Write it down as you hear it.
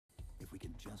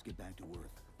just get back to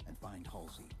Earth and find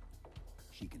Halsey.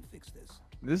 She can fix this.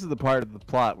 This is the part of the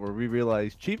plot where we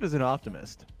realize Chief is an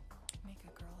optimist. Make a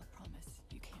girl a promise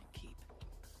you can't keep.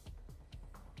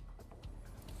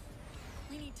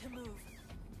 We need to move.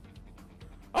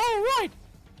 Oh, right!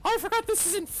 I forgot this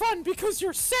isn't fun because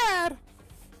you're sad!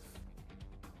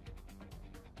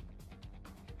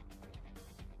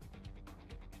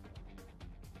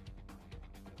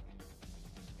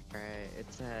 Alright,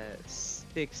 it's at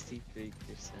 63%.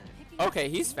 Okay,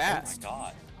 he's fast. Oh my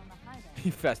god. He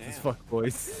fast as fuck,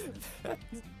 boys.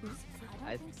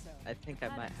 I think I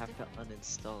might have to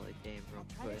uninstall a game real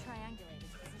quick.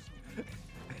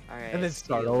 Alright. And then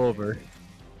start all over.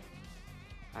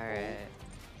 Alright.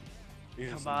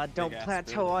 Here's Come some on, don't big-ass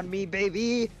plateau building. on me,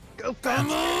 baby! Go Come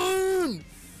fast! on!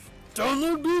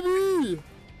 Download, baby!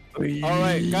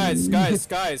 Alright,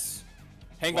 guys.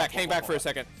 Hang back for a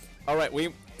second. Alright, we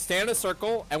stand in a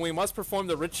circle, and we must perform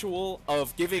the ritual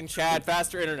of giving Chad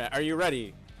faster internet. Are you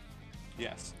ready?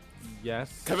 Yes.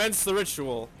 Yes. Commence the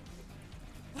ritual.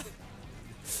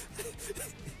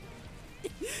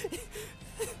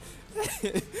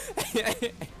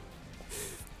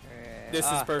 This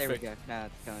is perfect. There we go. Now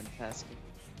it's going faster.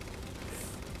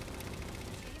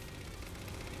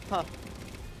 Huh.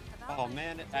 Oh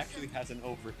man, it actually has an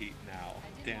overheat now.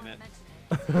 Damn it.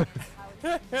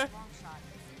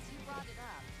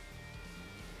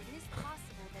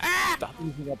 Stop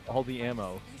using up all the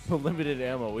ammo. The limited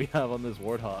ammo we have on this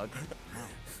warthog.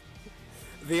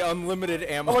 The unlimited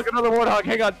ammo. Oh, look, another warthog.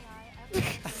 Hang on.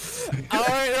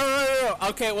 Alright, no.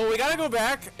 Okay, well, we gotta go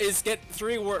back is get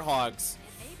 3 warthogs.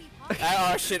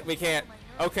 Oh, shit, we can't.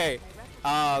 Okay,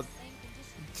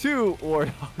 2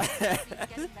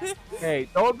 warthogs. Hey,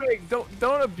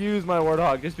 don't abuse my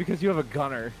warthog just because you have a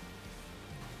gunner.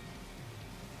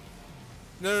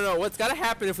 No. What's gotta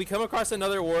happen if we come across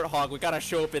another warthog, we gotta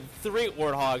show up in 3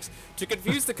 warthogs to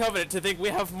confuse the Covenant to think we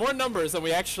have more numbers than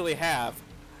we actually have.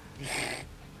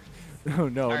 Oh,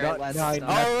 no, Alright, not let's 9. stop.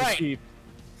 That's the Alright. Chief.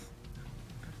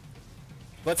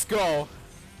 Let's go.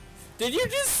 Did you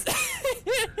just...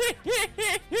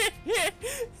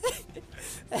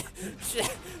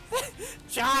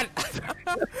 John!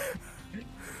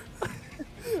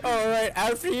 Alright,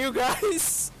 after you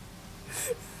guys.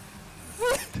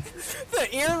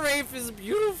 The ear rape is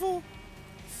beautiful.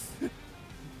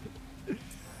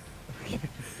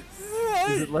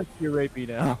 Does it let you rape me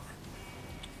now?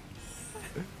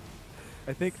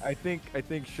 I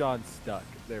think Sean's stuck.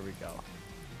 There we go.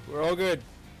 We're all good.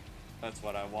 That's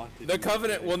what I wanted. The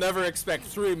Covenant will never expect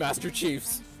 3 Master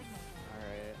Chiefs.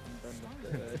 Alright,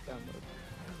 I'm done with the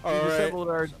download. We Alright. assembled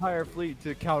our entire fleet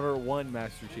to counter 1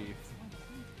 Master Chief.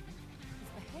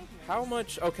 How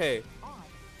much? Okay.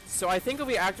 So I think if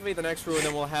we activate the next ruin,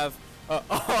 then we'll have.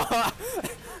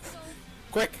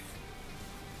 Quick!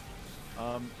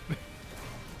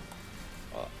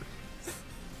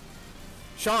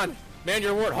 Sean, man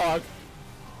your warthog.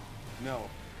 No.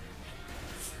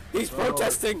 He's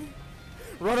protesting.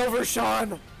 Run over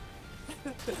Sean.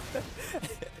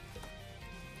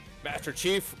 Master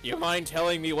Chief, you mind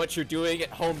telling me what you're doing at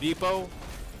Home Depot?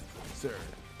 Sir,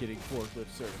 getting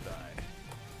forklift certified.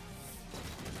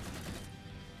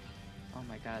 Oh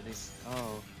my god, these.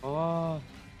 Oh.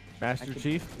 Master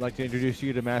Chief, I'd like to introduce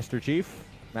you to Master Chief.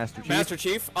 Master Chief. Master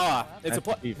Chief, it's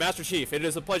Master Chief. Master Chief. It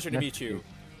is a pleasure to Master meet you. Chief.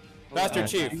 Master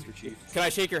Master Chief, Master Chief. can I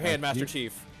shake your hand, Master Master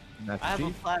Chief? Master I have a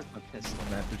Chief. plasma pistol.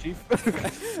 Master Chief.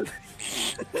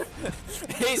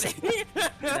 Easy.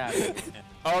 Yeah.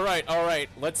 All right.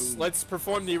 Let's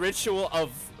perform the ritual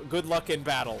of good luck in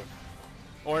battle,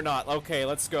 or not. Okay,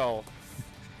 let's go.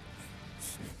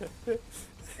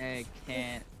 I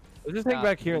can't. Let's just hang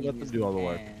back here and let them do all the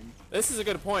work. This is a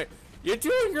good point. You're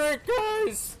doing great,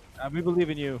 guys. We believe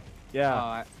in you. Yeah.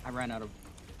 Oh, I ran out of.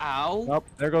 Ow! Oh,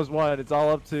 there goes 1. It's all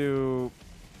up to.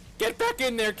 Get back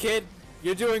in there, kid.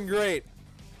 You're doing great.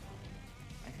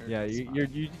 I heard Yeah, this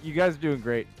you guys are doing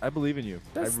great. I believe in you.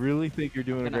 That's- I really think you're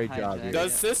doing a gonna great job, hijack dude. it.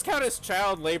 Does this count as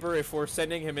child labor if we're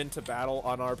sending him into battle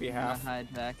on our I'm behalf? gonna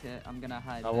hijack it. I'm gonna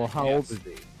hijack Well, how old Yes. is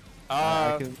he? Uh,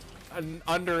 I can-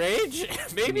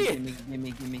 underage? Maybe.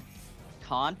 Gimme.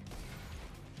 Con?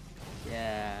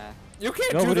 Yeah. You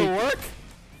can't Nobody- do the work.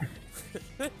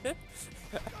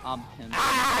 Him.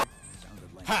 Ah!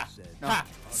 Sounded like Ha! you said. Ha!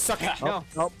 Suck it. No.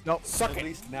 Nope. Suck At it.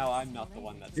 least now I'm not the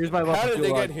one that's. Here's my How lucky did they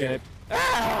gulag, get here? kid.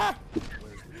 Ah!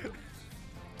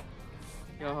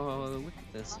 Yo, look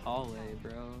at this hallway,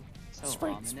 bro. So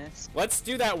Sprint. ominous. Let's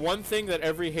do that one thing that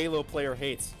every Halo player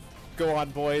hates. Go on,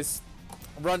 boys.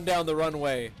 Run down the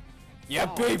runway. Yeah,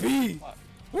 Oh, baby. fuck.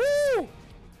 Woo!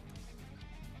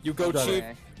 You go, Done it.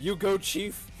 Chief. You go,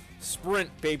 Chief. Sprint,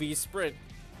 baby, sprint.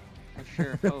 I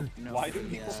sure hope no. Why do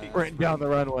people say Sprint down the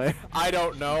runway. I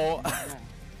don't know.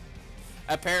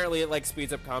 Apparently it like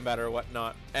speeds up combat or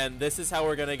whatnot. And this is how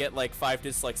we're gonna get like 5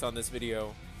 dislikes on this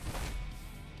video.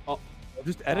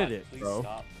 Just edit it, Please bro.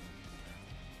 stop.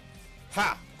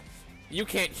 Ha! You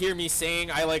can't hear me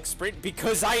saying I like sprint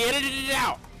because I edited it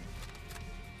out!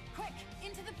 Quick,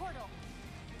 into the portal.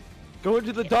 Go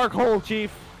into the dark hole,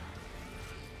 Chief.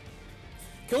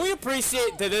 Can we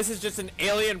appreciate that this is just an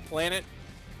alien planet?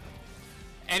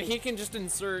 And he can just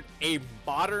insert a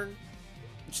modern,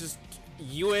 just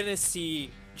UNSC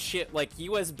shit like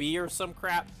USB or some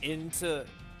crap into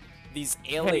these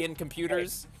alien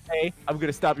computers? Hey, I'm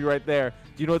gonna stop you right there.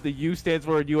 Do you know what the U stands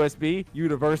for in USB?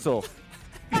 Universal.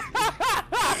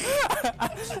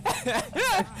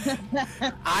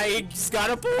 I just got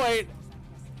a point.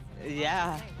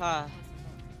 Yeah, huh.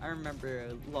 I remember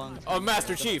a long time Oh,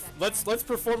 Master ago. Chief, let's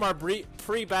perform our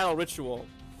pre-battle ritual.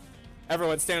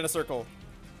 Everyone, stand in a circle.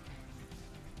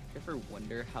 You ever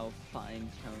wonder how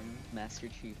fine-toned Master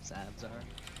Chief's abs are?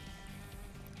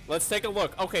 Let's take a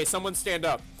look. Okay, someone stand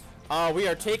up. We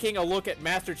are taking a look at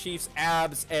Master Chief's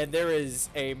abs, and there is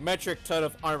a metric ton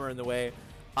of armor in the way.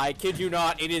 I kid you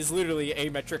not, it is literally a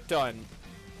metric ton.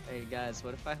 Hey guys,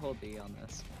 what if I hold B on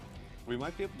this? We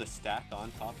might be able to stack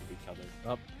on top of each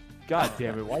other. God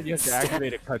damn it! Why do you have to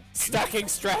activate a cut? Stacking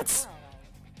strats.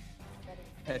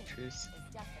 Petrus.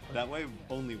 That way,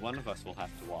 only one of us will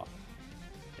have to walk.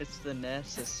 It's the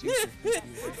NASA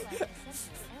supercomputer.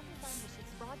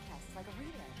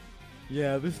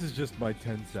 Yeah, this is just my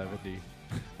 1070.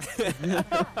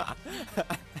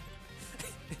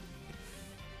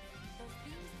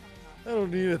 I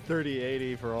don't need a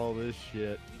 3080 for all this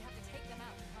shit.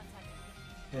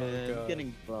 I'm God.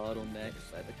 getting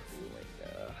bottlenecked by the cooling.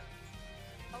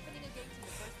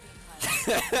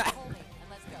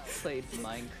 Played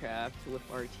Minecraft with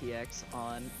RTX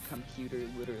on, computer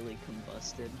literally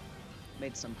combusted.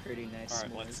 Made some pretty nice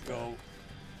Alright, s'mores, let's though. go.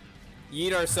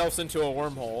 Yeet ourselves into a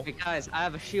wormhole. Hey guys, I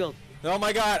have a shield. Oh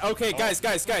my god. Okay, guys.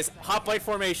 Hoplite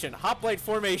formation. Hoplite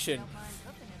formation.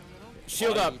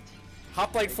 Shield up.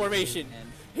 Hoplite formation.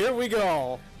 And Here we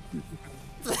go.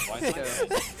 Why is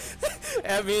that?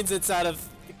 That means it's out of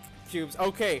cubes.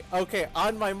 Okay.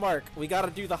 On my mark. We gotta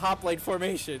do the hoplite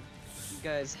formation. you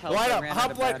guys help. Line I up. ran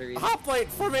out of batteries. Hoplite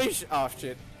formation. Oh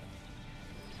shit.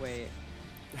 Wait,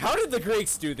 How did the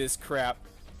Greeks do this crap?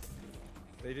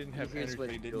 They didn't have Here's energy. what-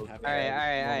 They didn't have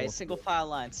alright. Single file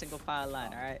line,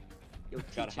 alright? Your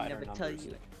Gotta teacher hide never our tell numbers.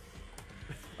 you.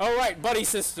 Alright, buddy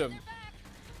system.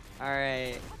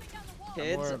 Alright,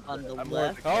 kids on the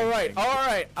left. Alright.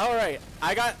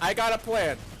 I got a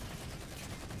plan.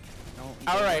 Don't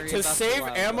Alright, worry to about the save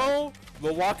wild ammo,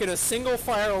 we'll walk in a single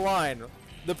file line.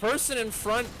 The person in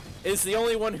front is the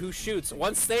only one who shoots.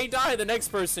 Once they die, the next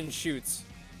person shoots.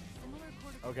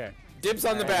 Okay. Dibs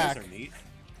on the Alright. back. Those are neat.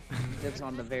 one. Lives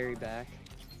on the very back.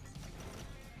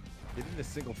 They did a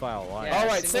single file line. Yeah.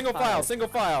 Alright, single single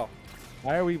file.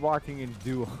 Why are we walking in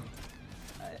duo?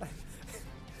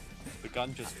 The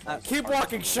gun just falls Keep apart.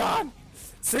 walking, Sean.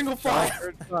 Single file. You're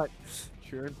in front.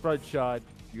 You're in front, Sean.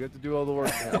 You have to do all the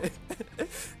work now.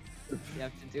 You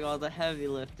have to do all the heavy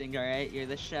lifting, alright? You're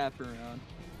the chaperone.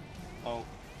 Oh,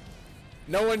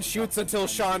 No one shoots until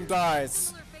Sean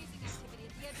dies.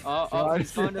 Oh,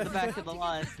 he's going to the back of the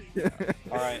line.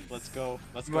 alright, let's go.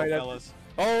 Let's go, Might have- fellas.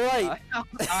 Alright,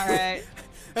 Alright.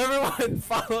 everyone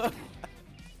follow.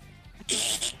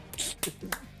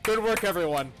 Good work,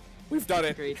 everyone. We've done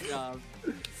it. Great job.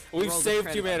 We've Roll the saved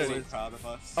credits, humanity. Really proud of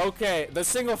us. Okay, the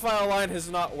single file line has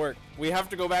not worked. We have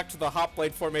to go back to the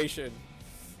hoplite formation.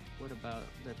 What about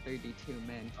the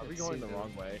 32-man? Are we going the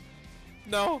wrong way?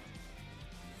 No.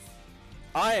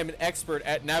 I am an expert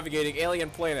at navigating alien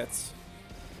planets.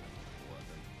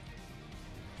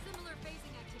 Similar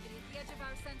phasing activity at the edge of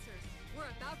our sensors. We're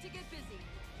about to get busy.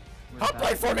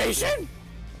 Hoplite formation!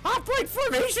 Hoplite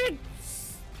formation!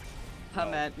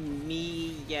 Come at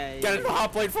me, yeah. Get into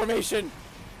hoplite formation!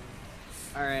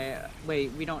 Alright,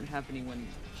 wait, we don't have anyone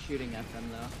shooting at them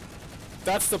though.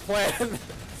 That's the plan.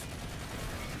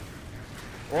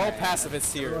 We're all Alright,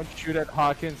 pacifists here. Everyone shoot at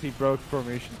Hawkins. He broke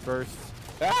formation first.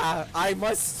 Ah, I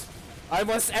must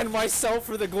end myself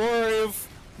for the glory of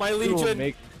my We will legion.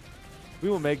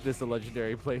 make this a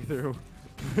legendary playthrough.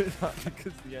 Not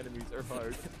because the enemies are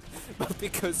hard. But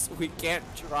because we can't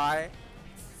try.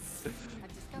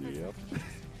 Yep.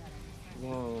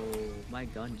 Whoa, my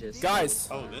gun just. Guys,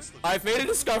 Oh, this looks I've made a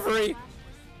discovery.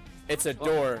 It's a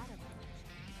door.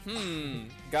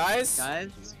 Guys?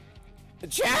 Guys?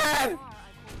 Chad!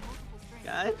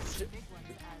 Guys?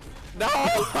 No!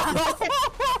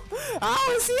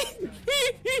 How is he?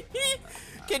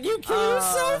 Can you kill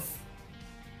yourself?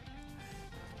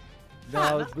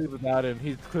 No, let's leave without him.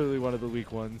 He's clearly one of the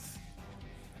weak ones.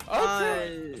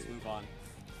 Okay. Let's move on.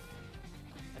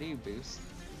 How do you boost?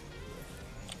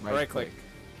 Right click.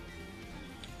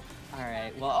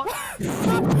 Alright, well.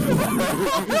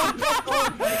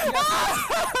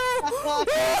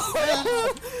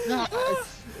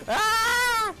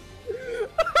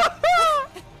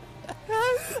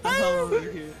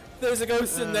 There's a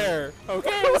ghost in there.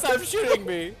 Okay, stop shooting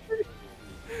me.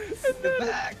 The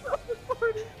back.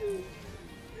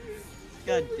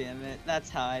 God damn it. That's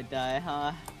how I die,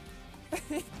 huh?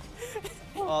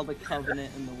 All the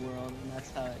covenant in the world, and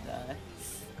that's how I die.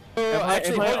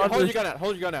 Actually, hold your gun out.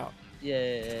 Hold your gun out.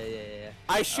 Yeah.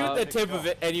 I shoot the tip of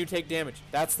it, and you take damage.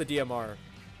 That's the DMR.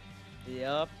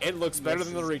 Yup. It looks better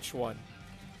than the Reach one.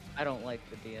 I don't like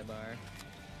the DMR.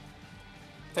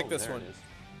 Take this there one. it is.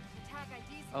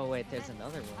 Oh wait, there's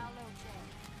another one.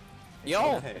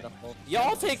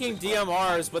 Y'all taking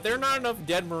DMRs, but there are not enough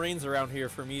dead Marines around here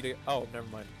for me to. Oh, never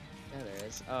mind. Yeah, there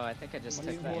is. Oh, I think I just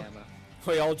took the ammo.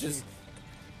 We all just.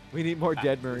 We need more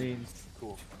dead Marines.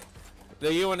 Cool. The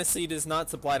UNSC does not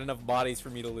supply enough bodies for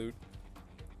me to loot.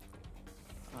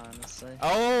 Honestly.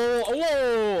 Oh,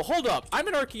 whoa! Hold up! I'm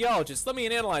an archaeologist. Let me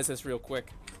analyze this real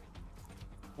quick.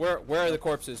 Where are the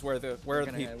corpses? Where are the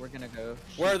people? We're gonna go.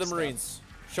 Where are the shoot Marines?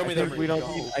 Show me I the think we Marines.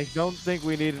 don't need, I don't think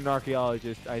we need an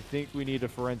archaeologist. I think we need a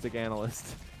forensic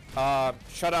analyst.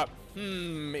 Shut up.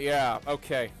 Yeah,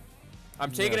 okay.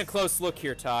 I'm taking a close look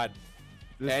here, Todd.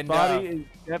 This And, body is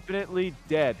definitely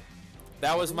dead.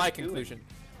 That was my conclusion.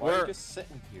 Why are you just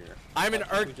sitting here? I'm an Why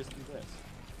can't we just do this?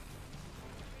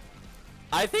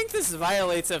 I think this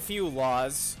violates a few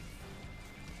laws.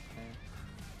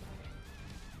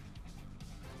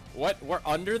 What? We're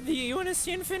under the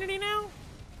UNSC Infinity now?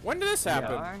 When did this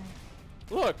happen?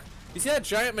 Look, you see that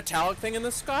giant metallic thing in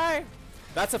the sky?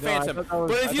 That's a Phantom.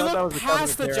 But if you look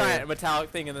past the giant metallic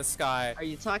thing in the sky, Are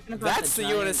you talking about that's the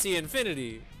giant... UNSC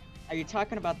Infinity. Are you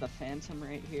talking about the Phantom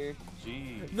right here?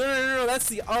 Jeez. No, that's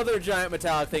the other giant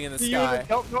metallic thing in the sky.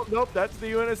 Nope, that's the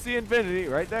UNSC Infinity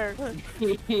right there.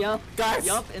 Yup. Guys.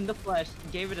 Yup, in the flesh.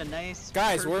 Gave it a nice.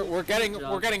 Guys, we're perfect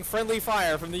job. getting friendly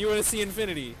fire from the UNSC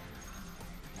Infinity.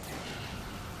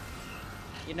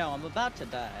 You know, I'm about to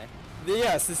die.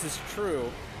 Yes, this is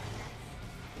true.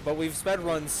 But we've sped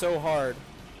run so hard.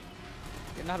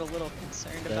 You're not a little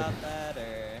concerned about that,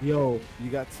 or? Yo, you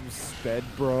got some sped,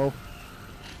 bro.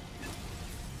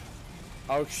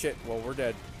 Oh shit, well we're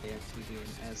dead. AFTV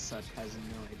as such has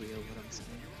no idea what I'm saying.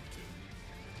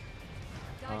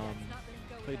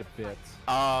 Played a bit.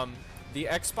 The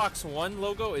Xbox One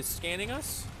logo is scanning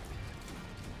us.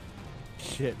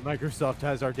 Shit, Microsoft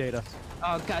has our data.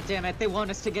 Oh god damn it, they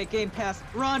want us to get Game Pass.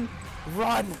 Run!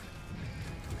 Run!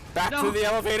 Back to the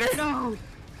elevator. No!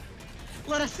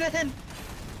 Let us in!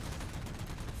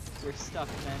 We're stuck,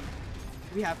 man.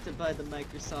 We have to buy the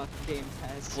Microsoft Game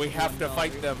Pass. We have to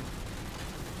fight them.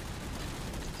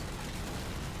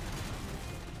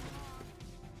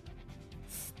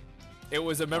 It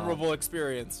was a memorable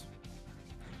experience.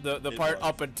 The part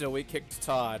up until we kicked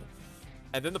Todd.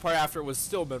 And then the part after was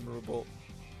still memorable.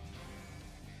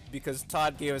 Because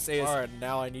Todd gave us ASR and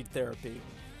now I need therapy.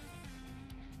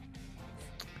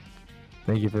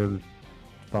 Thank you for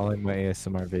following my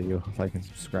ASMR video. Like and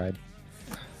subscribe.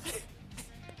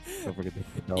 Don't forget to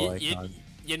hit the bell icon.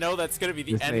 You know that's gonna be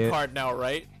the end card now,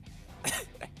 right?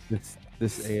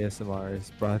 This ASMR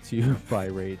is brought to you by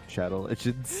Raid Shadow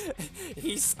Legends.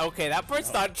 Okay, that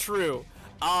part's not true.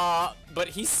 But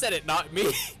he said it, not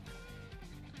me.